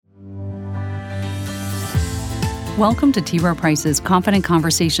Welcome to T. Rowe Price's Confident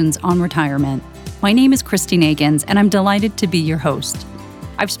Conversations on Retirement. My name is Christy Nagins, and I'm delighted to be your host.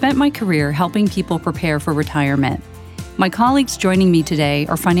 I've spent my career helping people prepare for retirement. My colleagues joining me today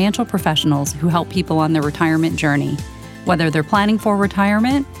are financial professionals who help people on their retirement journey, whether they're planning for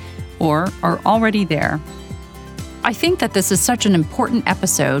retirement or are already there. I think that this is such an important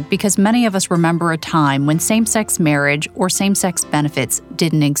episode because many of us remember a time when same-sex marriage or same-sex benefits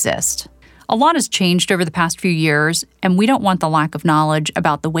didn't exist. A lot has changed over the past few years, and we don't want the lack of knowledge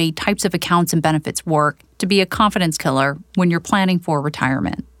about the way types of accounts and benefits work to be a confidence killer when you're planning for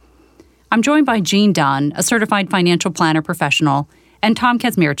retirement. I'm joined by Jean Dunn, a certified financial planner professional, and Tom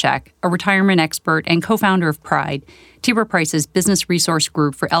Kazmierczak, a retirement expert and co-founder of Pride, T. Rowe Price's business resource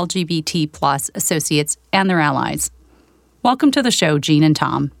group for LGBT+ associates and their allies. Welcome to the show, Jean and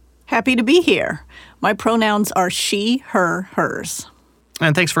Tom. Happy to be here. My pronouns are she, her, hers.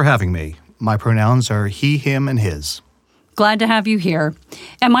 And thanks for having me. My pronouns are he, him, and his. Glad to have you here.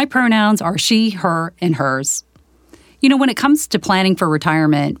 And my pronouns are she, her, and hers. You know, when it comes to planning for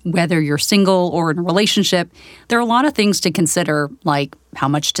retirement, whether you're single or in a relationship, there are a lot of things to consider, like how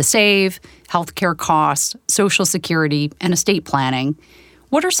much to save, healthcare costs, Social Security, and estate planning.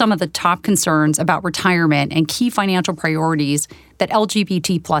 What are some of the top concerns about retirement and key financial priorities that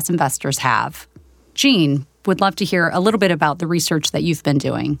LGBT+ investors have? Jean, would love to hear a little bit about the research that you've been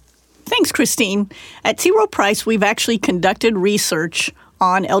doing. Thanks, Christine. At T. Rowe Price, we've actually conducted research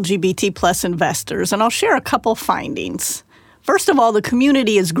on LGBT+ investors, and I'll share a couple findings. First of all, the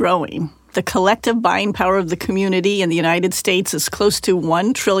community is growing. The collective buying power of the community in the United States is close to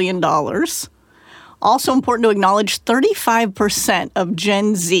 $1 trillion. Also important to acknowledge, 35% of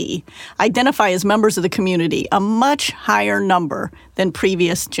Gen Z identify as members of the community, a much higher number than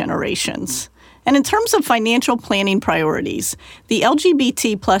previous generations. And in terms of financial planning priorities, the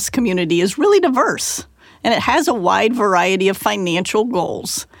LGBT+ community is really diverse, and it has a wide variety of financial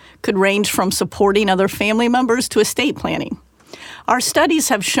goals. Could range from supporting other family members to estate planning. Our studies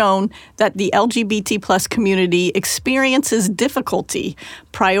have shown that the LGBT+ community experiences difficulty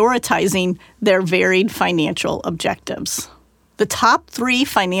prioritizing their varied financial objectives. The top 3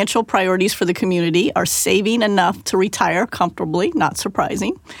 financial priorities for the community are saving enough to retire comfortably, not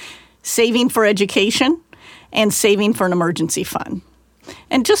surprising, saving for education, and saving for an emergency fund.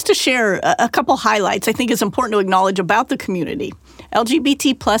 And just to share a couple highlights I think is important to acknowledge about the community.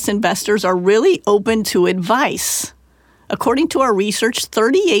 LGBT+ investors are really open to advice. According to our research,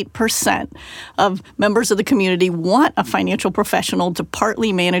 38% of members of the community want a financial professional to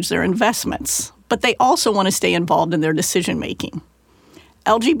partly manage their investments, but they also want to stay involved in their decision-making.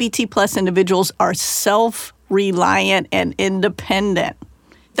 LGBT+ individuals are self-reliant and independent.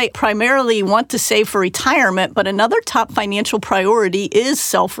 They primarily want to save for retirement, but another top financial priority is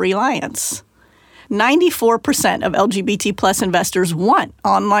self-reliance. 94% of LGBT+ investors want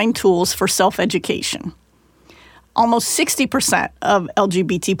online tools for self-education. Almost 60% of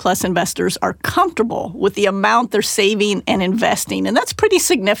LGBT+ investors are comfortable with the amount they're saving and investing, and that's pretty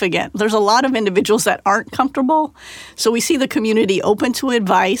significant. There's a lot of individuals that aren't comfortable, so we see the community open to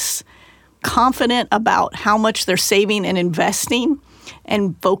advice, confident about how much they're saving and investing,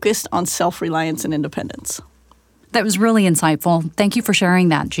 and focused on self-reliance and independence. That was really insightful. Thank you for sharing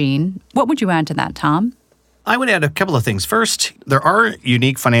that, Jean. What would you add to that, Tom? I would add a couple of things. First, there are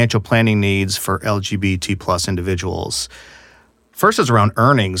unique financial planning needs for LGBT+ individuals. First is around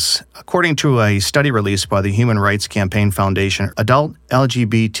earnings. According to a study released by the Human Rights Campaign Foundation, adult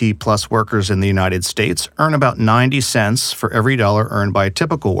LGBT+ workers in the United States earn about 90 cents for every dollar earned by a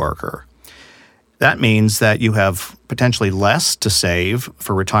typical worker. That means that you have potentially less to save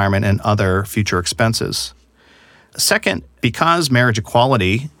for retirement and other future expenses. Second, because marriage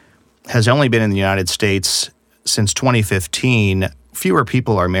equality has only been in the United States since 2015, fewer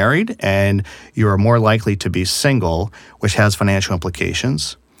people are married and you are more likely to be single, which has financial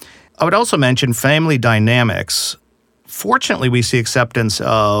implications. I would also mention family dynamics. Fortunately, we see acceptance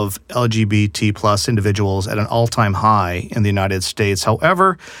of LGBT+ individuals at an all-time high in the United States.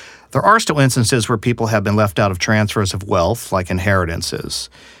 However, there are still instances where people have been left out of transfers of wealth, like inheritances.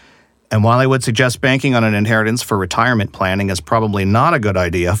 And while I would suggest banking on an inheritance for retirement planning is probably not a good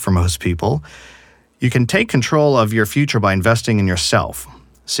idea for most people, you can take control of your future by investing in yourself,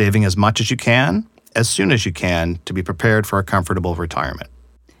 saving as much as you can, as soon as you can, to be prepared for a comfortable retirement.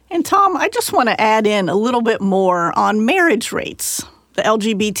 And Tom, I just want to add in a little bit more on marriage rates. The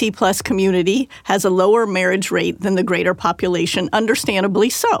LGBT+ community has a lower marriage rate than the greater population, understandably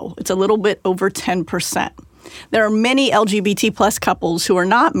so. It's a little bit over 10%. There are many LGBT plus couples who are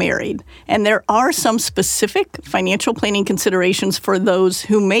not married, and there are some specific financial planning considerations for those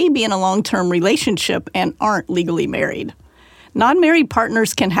who may be in a long-term relationship and aren't legally married. Non-married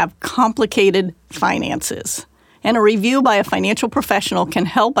partners can have complicated finances, and a review by a financial professional can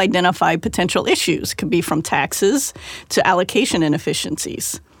help identify potential issues. It could be from taxes to allocation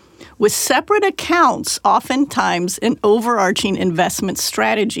inefficiencies. With separate accounts, oftentimes an overarching investment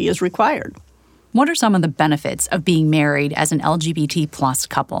strategy is required. What are some of the benefits of being married as an LGBT plus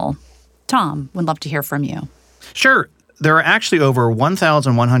couple? Tom, would love to hear from you. Sure. There are actually over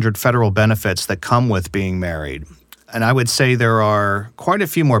 1,100 federal benefits that come with being married. And I would say there are quite a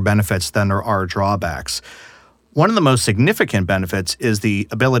few more benefits than there are drawbacks. One of the most significant benefits is the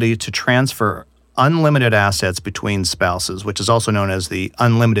ability to transfer unlimited assets between spouses, which is also known as the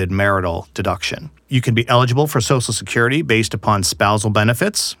unlimited marital deduction. You can be eligible for Social Security based upon spousal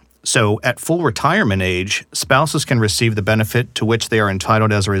benefits. So at full retirement age, spouses can receive the benefit to which they are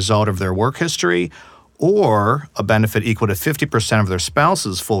entitled as a result of their work history, or a benefit equal to 50% of their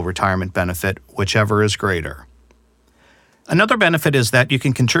spouse's full retirement benefit, whichever is greater. Another benefit is that you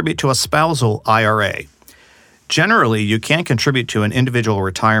can contribute to a spousal IRA. Generally, you can't contribute to an individual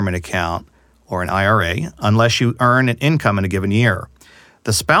retirement account or an IRA unless you earn an income in a given year.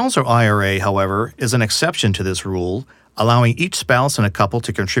 The spousal IRA, however, is an exception to this rule, allowing each spouse in a couple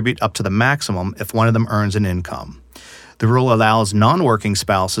to contribute up to the maximum if one of them earns an income. The rule allows non-working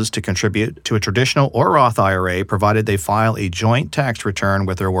spouses to contribute to a traditional or Roth IRA provided they file a joint tax return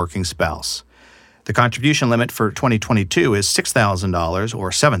with their working spouse. The contribution limit for 2022 is $6,000 or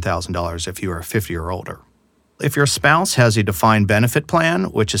 $7,000 if you are 50 or older. If your spouse has a defined benefit plan,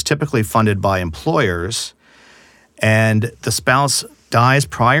 which is typically funded by employers, and the spouse dies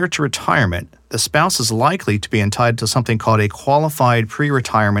prior to retirement, the spouse is likely to be entitled to something called a qualified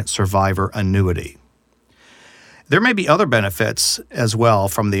pre-retirement survivor annuity. There may be other benefits as well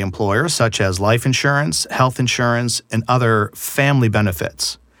from the employer, such as life insurance, health insurance, and other family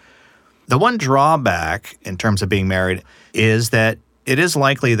benefits. The one drawback in terms of being married is that it is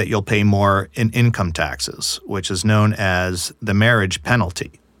likely that you'll pay more in income taxes, which is known as the marriage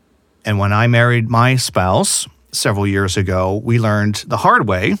penalty. And when I married my spouse several years ago, we learned the hard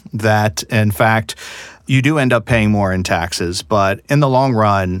way that, in fact, you do end up paying more in taxes. But in the long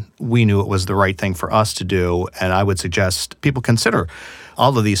run, we knew it was the right thing for us to do. And I would suggest people consider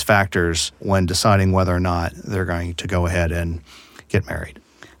all of these factors when deciding whether or not they're going to go ahead and get married.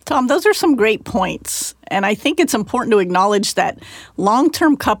 Tom, those are some great points. And I think it's important to acknowledge that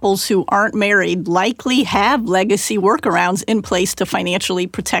long-term couples who aren't married likely have legacy workarounds in place to financially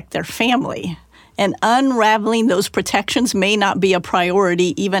protect their family. And unraveling those protections may not be a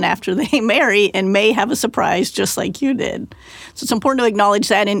priority even after they marry and may have a surprise just like you did. So it's important to acknowledge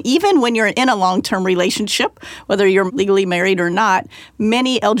that. And even when you're in a long-term relationship, whether you're legally married or not,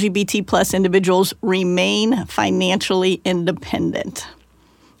 many LGBT plus individuals remain financially independent.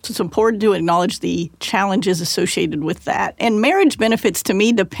 So it's important to acknowledge the challenges associated with that. And marriage benefits, to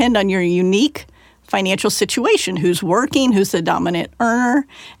me, depend on your unique financial situation, who's working, who's the dominant earner,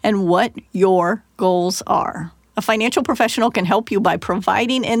 and what your goals are. A financial professional can help you by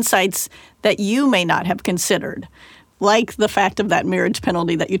providing insights that you may not have considered, like the fact of that marriage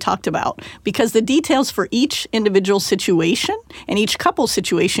penalty that you talked about, because the details for each individual situation and each couple's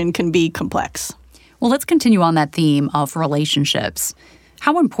situation can be complex. Well, let's continue on that theme of relationships.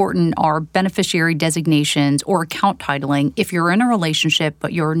 How important are beneficiary designations or account titling if you're in a relationship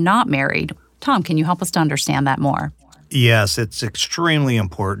but you're not married? Tom, can you help us to understand that more? Yes, it's extremely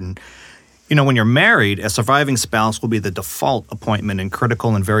important. You know, when you're married, a surviving spouse will be the default appointment in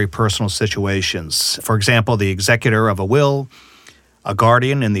critical and very personal situations. For example, the executor of a will, a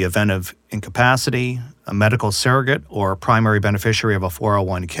guardian in the event of incapacity, a medical surrogate, or a primary beneficiary of a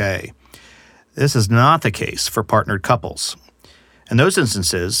 401k. This is not the case for partnered couples. In those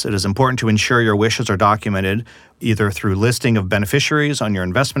instances, it is important to ensure your wishes are documented either through listing of beneficiaries on your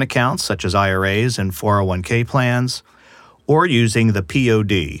investment accounts, such as IRAs and 401k plans, or using the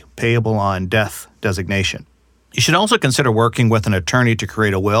POD, payable on death designation. You should also consider working with an attorney to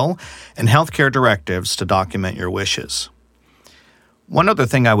create a will and healthcare directives to document your wishes. One other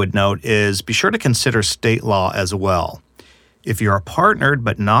thing I would note is be sure to consider state law as well. If you are partnered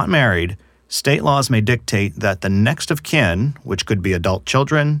but not married, state laws may dictate that the next of kin, which could be adult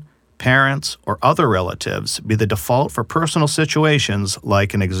children, parents, or other relatives, be the default for personal situations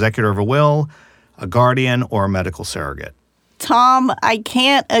like an executor of a will, a guardian, or a medical surrogate. Tom, I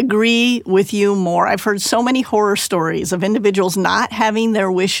can't agree with you more. I've heard so many horror stories of individuals not having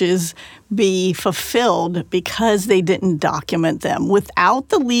their wishes be fulfilled because they didn't document them. Without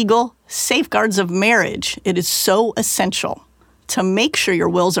the legal safeguards of marriage, it is so essential to make sure your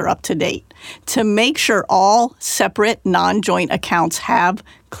wills are up to date, to make sure all separate non-joint accounts have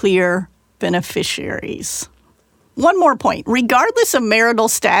clear beneficiaries. One more point. Regardless of marital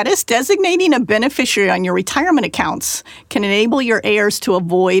status, designating a beneficiary on your retirement accounts can enable your heirs to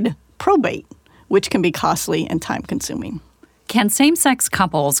avoid probate, which can be costly and time-consuming. Can same-sex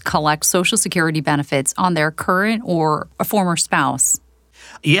couples collect Social Security benefits on their current or a former spouse?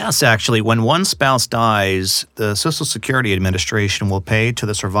 Yes, actually, when one spouse dies, the Social Security Administration will pay to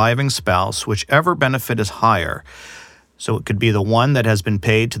the surviving spouse whichever benefit is higher. So it could be the one that has been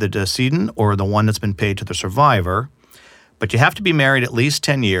paid to the decedent or the one that's been paid to the survivor. But you have to be married at least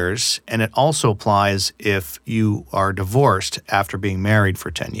 10 years, and it also applies if you are divorced after being married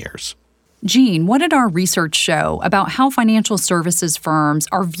for 10 years. Jean, what did our research show about how financial services firms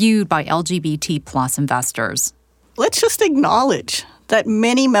are viewed by LGBT plus investors? Let's just acknowledge that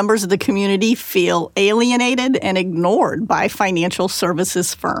many members of the community feel alienated and ignored by financial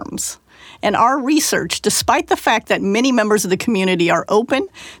services firms. And our research, despite the fact that many members of the community are open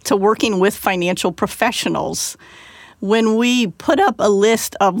to working with financial professionals, when we put up a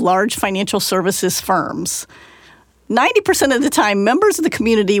list of large financial services firms, 90% of the time, members of the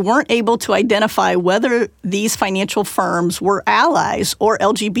community weren't able to identify whether these financial firms were allies or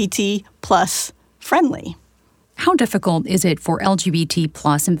LGBT plus friendly. How difficult is it for LGBT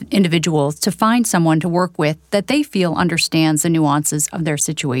plus individuals to find someone to work with that they feel understands the nuances of their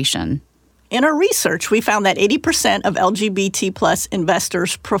situation? In our research, we found that 80% of LGBT plus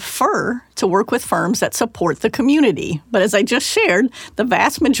investors prefer to work with firms that support the community. But as I just shared, the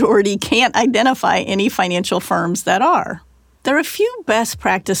vast majority can't identify any financial firms that are. There are a few best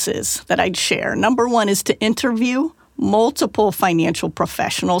practices that I'd share. Number one is to interview multiple financial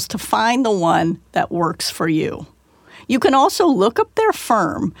professionals to find the one that works for you. You can also look up their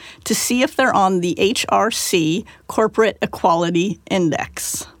firm to see if they're on the HRC Corporate Equality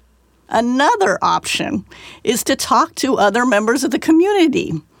Index. Another option is to talk to other members of the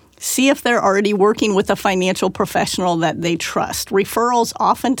community. See if they're already working with a financial professional that they trust. Referrals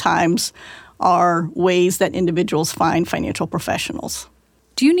oftentimes are ways that individuals find financial professionals.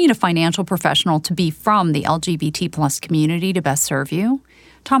 Do you need a financial professional to be from the LGBT plus community to best serve you?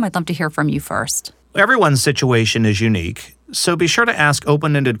 Tom, I'd love to hear from you first. Everyone's situation is unique, so be sure to ask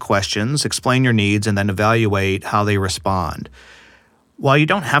open-ended questions, explain your needs, and then evaluate how they respond. While you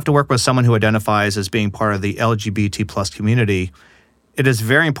don't have to work with someone who identifies as being part of the LGBT plus community, it is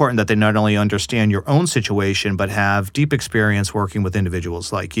very important that they not only understand your own situation, but have deep experience working with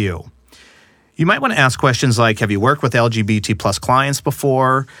individuals like you. You might want to ask questions like, have you worked with LGBT plus clients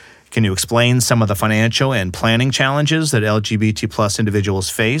before? Can you explain some of the financial and planning challenges that LGBT plus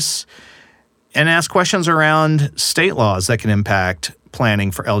individuals face? And ask questions around state laws that can impact planning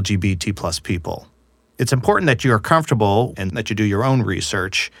for LGBT plus people. It's important that you are comfortable and that you do your own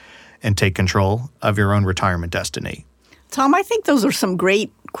research and take control of your own retirement destiny. Tom, I think those are some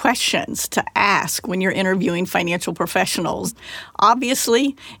great questions to ask when you're interviewing financial professionals.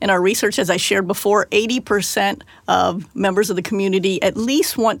 Obviously, in our research, as I shared before, 80% of members of the community at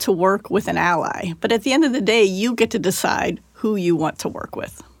least want to work with an ally. But at the end of the day, you get to decide who you want to work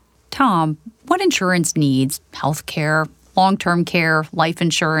with. Tom, what insurance needs, health care, long-term care, life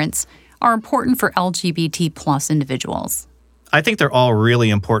insurance, are important for LGBT plus individuals? I think they're all really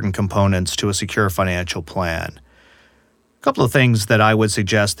important components to a secure financial plan. A couple of things that I would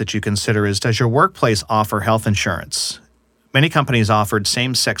suggest that you consider is, does your workplace offer health insurance? Many companies offered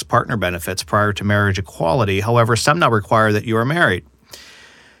same-sex partner benefits prior to marriage equality. However, some now require that you are married.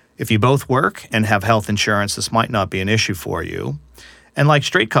 If you both work and have health insurance, this might not be an issue for you. And like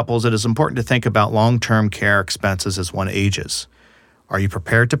straight couples, it is important to think about long-term care expenses as one ages. Are you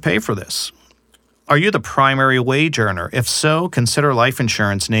prepared to pay for this? Are you the primary wage earner? If so, consider life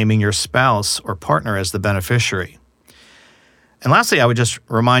insurance naming your spouse or partner as the beneficiary. And lastly, I would just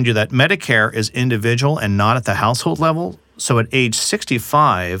remind you that Medicare is individual and not at the household level. So at age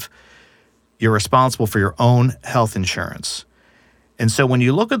 65, you're responsible for your own health insurance. And so when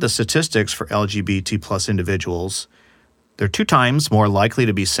you look at the statistics for LGBT plus individuals, they're 2 times more likely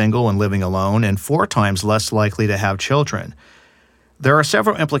to be single and living alone and 4 times less likely to have children. There are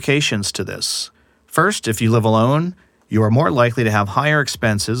several implications to this. First, if you live alone, you are more likely to have higher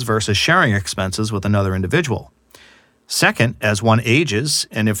expenses versus sharing expenses with another individual. Second, as one ages,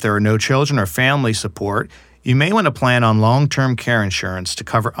 and if there are no children or family support, you may want to plan on long-term care insurance to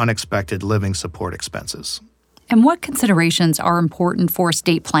cover unexpected living support expenses. And what considerations are important for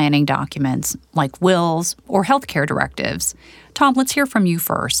estate planning documents, like wills or healthcare directives? Tom, let's hear from you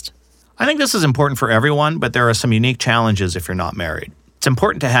first. I think this is important for everyone, but there are some unique challenges if you're not married. It's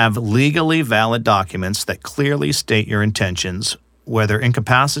important to have legally valid documents that clearly state your intentions, whether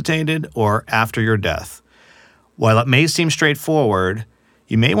incapacitated or after your death. While it may seem straightforward,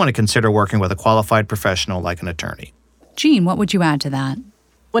 you may want to consider working with a qualified professional like an attorney. Jean, what would you add to that?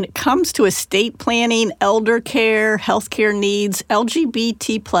 When it comes to estate planning, elder care, healthcare needs,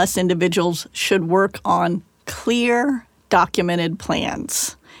 LGBT plus individuals should work on clear, documented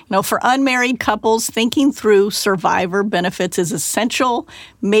plans. For unmarried couples, thinking through survivor benefits is essential.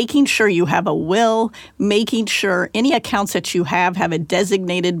 Making sure you have a will, making sure any accounts that you have a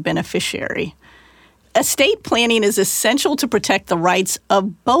designated beneficiary. Estate planning is essential to protect the rights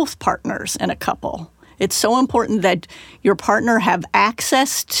of both partners in a couple. It's so important that your partner have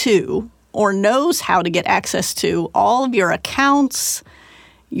access to or knows how to get access to all of your accounts,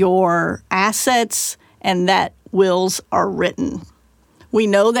 your assets, and that wills are written. We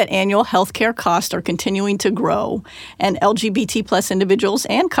know that annual health care costs are continuing to grow, and LGBT plus individuals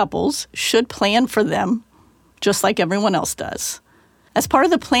and couples should plan for them just like everyone else does. As part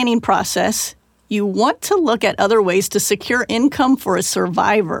of the planning process, you want to look at other ways to secure income for a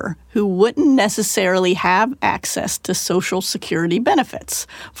survivor who wouldn't necessarily have access to Social Security benefits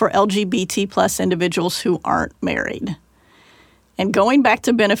for LGBT plus individuals who aren't married. And going back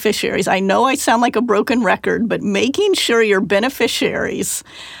to beneficiaries, I know I sound like a broken record, but making sure your beneficiaries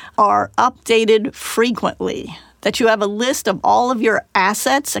are updated frequently, that you have a list of all of your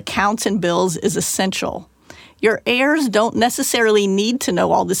assets, accounts, and bills is essential. Your heirs don't necessarily need to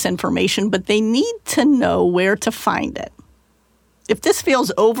know all this information, but they need to know where to find it. If this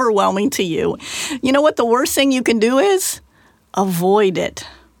feels overwhelming to you, you know what the worst thing you can do is? Avoid it.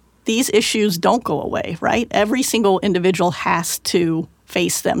 These issues don't go away, right? Every single individual has to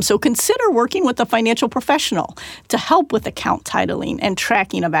face them. So consider working with a financial professional to help with account titling and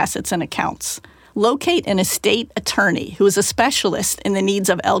tracking of assets and accounts. Locate an estate attorney who is a specialist in the needs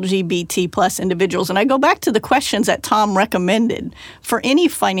of LGBT plus individuals. And I go back to the questions that Tom recommended. For any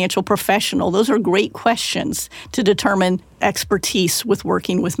financial professional, those are great questions to determine expertise with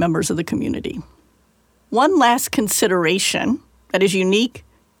working with members of the community. One last consideration that is unique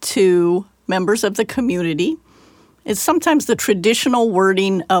to members of the community is sometimes the traditional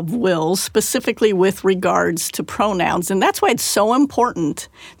wording of wills, specifically with regards to pronouns. And that's why it's so important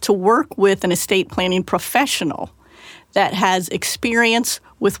to work with an estate planning professional that has experience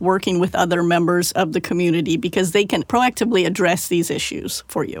with working with other members of the community, because they can proactively address these issues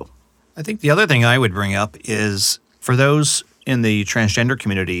for you. I think the other thing I would bring up is for those in the transgender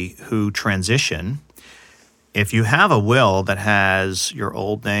community who transition, if you have a will that has your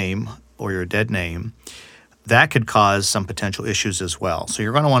old name or your dead name, that could cause some potential issues as well. So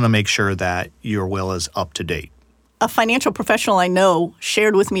you're going to want to make sure that your will is up to date. A financial professional I know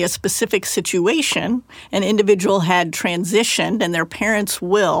shared with me a specific situation. An individual had transitioned and their parents'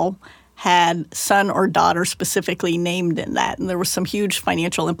 will had son or daughter specifically named in that, and there were some huge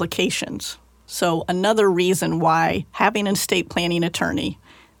financial implications. So another reason why having an estate planning attorney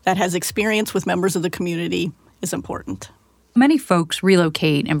that has experience with members of the community is important. Many folks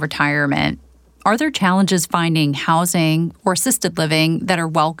relocate in retirement. Are there challenges finding housing or assisted living that are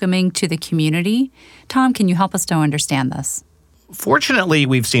welcoming to the community? Tom, can you help us to understand this? Fortunately,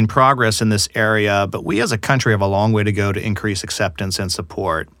 we've seen progress in this area, but we as a country have a long way to go to increase acceptance and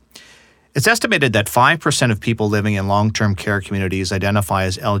support. It's estimated that 5% of people living in long-term care communities identify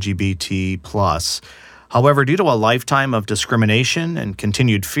as LGBT+. However, due to a lifetime of discrimination and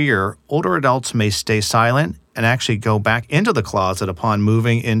continued fear, older adults may stay silent and actually go back into the closet upon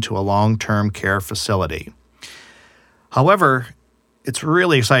moving into a long-term care facility. However, it's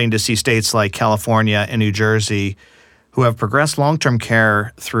really exciting to see states like California and New Jersey who have progressed long-term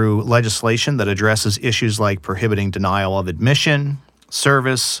care through legislation that addresses issues like prohibiting denial of admission,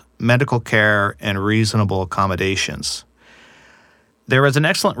 service, medical care, and reasonable accommodations. There is an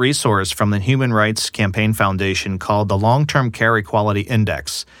excellent resource from the Human Rights Campaign Foundation called the Long-Term Care Equality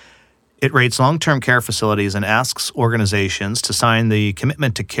Index. It rates long-term care facilities and asks organizations to sign the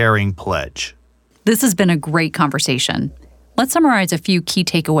Commitment to Caring pledge. This has been a great conversation. Let's summarize a few key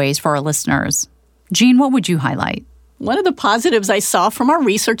takeaways for our listeners. Jean, what would you highlight? One of the positives I saw from our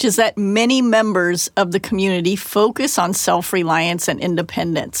research is that many members of the community focus on self-reliance and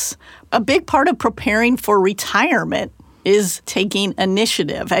independence. A big part of preparing for retirement is taking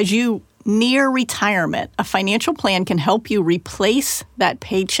initiative. As you near retirement, a financial plan can help you replace that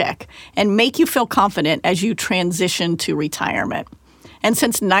paycheck and make you feel confident as you transition to retirement. And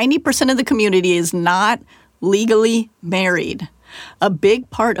since 90% of the community is not legally married. A big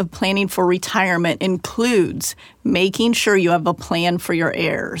part of planning for retirement includes making sure you have a plan for your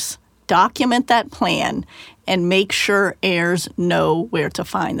heirs. Document that plan and make sure heirs know where to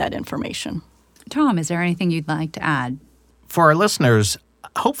find that information. Tom, is there anything you'd like to add? For our listeners,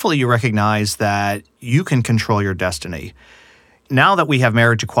 hopefully you recognize that you can control your destiny. Now that we have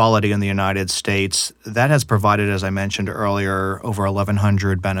marriage equality in the United States, that has provided, as I mentioned earlier, over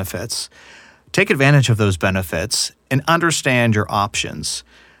 1,100 benefits. Take advantage of those benefits and understand your options.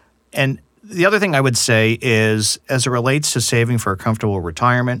 And the other thing I would say is, as it relates to saving for a comfortable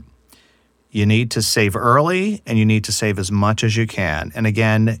retirement, you need to save early and you need to save as much as you can. And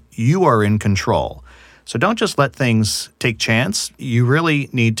again, you are in control. So don't just let things take chance. You really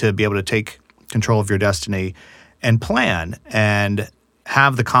need to be able to take control of your destiny and plan and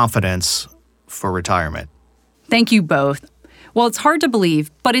have the confidence for retirement. Thank you both. Well, it's hard to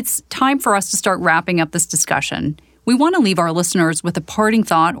believe, but it's time for us to start wrapping up this discussion. We want to leave our listeners with a parting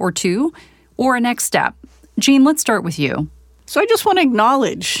thought or two, or a next step. Jean, let's start with you. So I just want to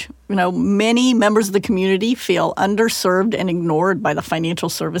acknowledge, many members of the community feel underserved and ignored by the financial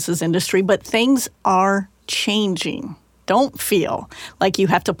services industry, but things are changing. Don't feel like you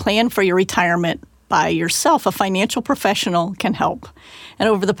have to plan for your retirement by yourself. A financial professional can help. And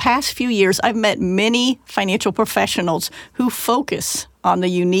over the past few years, I've met many financial professionals who focus on the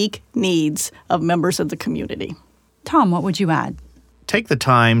unique needs of members of the community. Tom, what would you add? Take the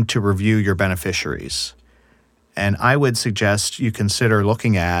time to review your beneficiaries. And I would suggest you consider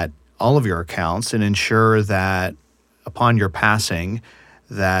looking at all of your accounts and ensure that upon your passing,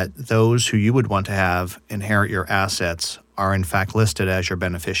 that those who you would want to have inherit your assets are in fact listed as your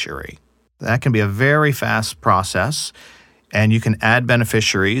beneficiary. That can be a very fast process, and you can add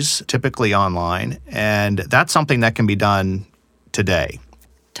beneficiaries, typically online, and that's something that can be done today.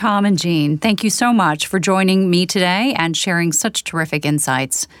 Tom and Jean, thank you so much for joining me today and sharing such terrific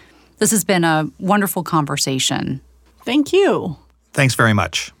insights. This has been a wonderful conversation. Thank you. Thanks very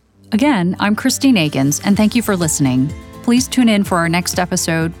much. Again, I'm Christine Agins, and thank you for listening. Please tune in for our next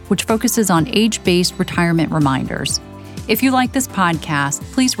episode, which focuses on age-based retirement reminders. If you like this podcast,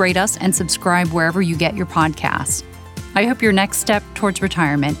 please rate us and subscribe wherever you get your podcasts. I hope your next step towards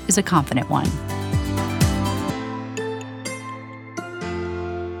retirement is a confident one.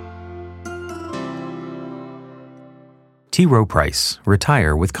 T. Rowe Price,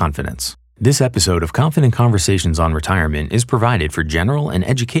 Retire with Confidence. This episode of Confident Conversations on Retirement is provided for general and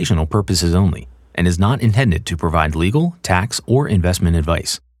educational purposes only and is not intended to provide legal, tax, or investment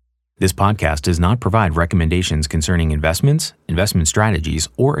advice. This podcast does not provide recommendations concerning investments, investment strategies,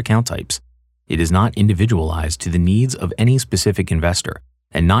 or account types. It is not individualized to the needs of any specific investor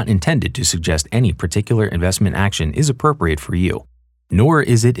and not intended to suggest any particular investment action is appropriate for you, nor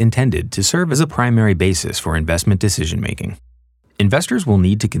is it intended to serve as a primary basis for investment decision-making. Investors will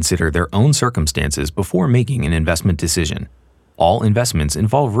need to consider their own circumstances before making an investment decision. All investments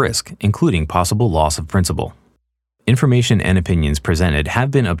involve risk, including possible loss of principal. Information and opinions presented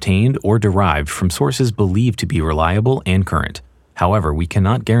have been obtained or derived from sources believed to be reliable and current. However, we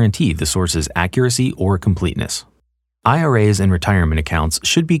cannot guarantee the source's accuracy or completeness. IRAs and retirement accounts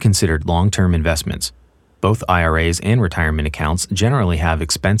should be considered long-term investments. Both IRAs and retirement accounts generally have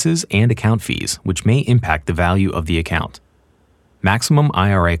expenses and account fees, which may impact the value of the account. Maximum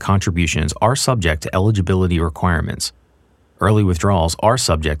IRA contributions are subject to eligibility requirements. Early withdrawals are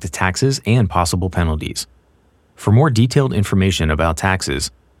subject to taxes and possible penalties. For more detailed information about taxes,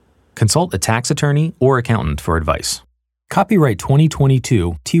 consult a tax attorney or accountant for advice. Copyright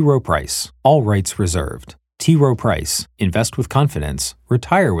 2022 T. Rowe Price. All rights reserved. T. Rowe Price. Invest with confidence.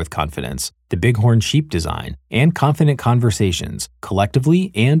 Retire with confidence. The Bighorn Sheep Design and Confident Conversations,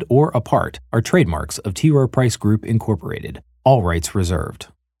 collectively and or apart, are trademarks of T. Rowe Price Group Incorporated. All rights reserved.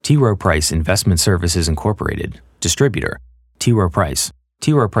 T. Rowe Price Investment Services Incorporated. Distributor. T. Rowe Price.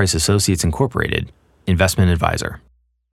 T. Rowe Price Associates Incorporated. Investment advisor.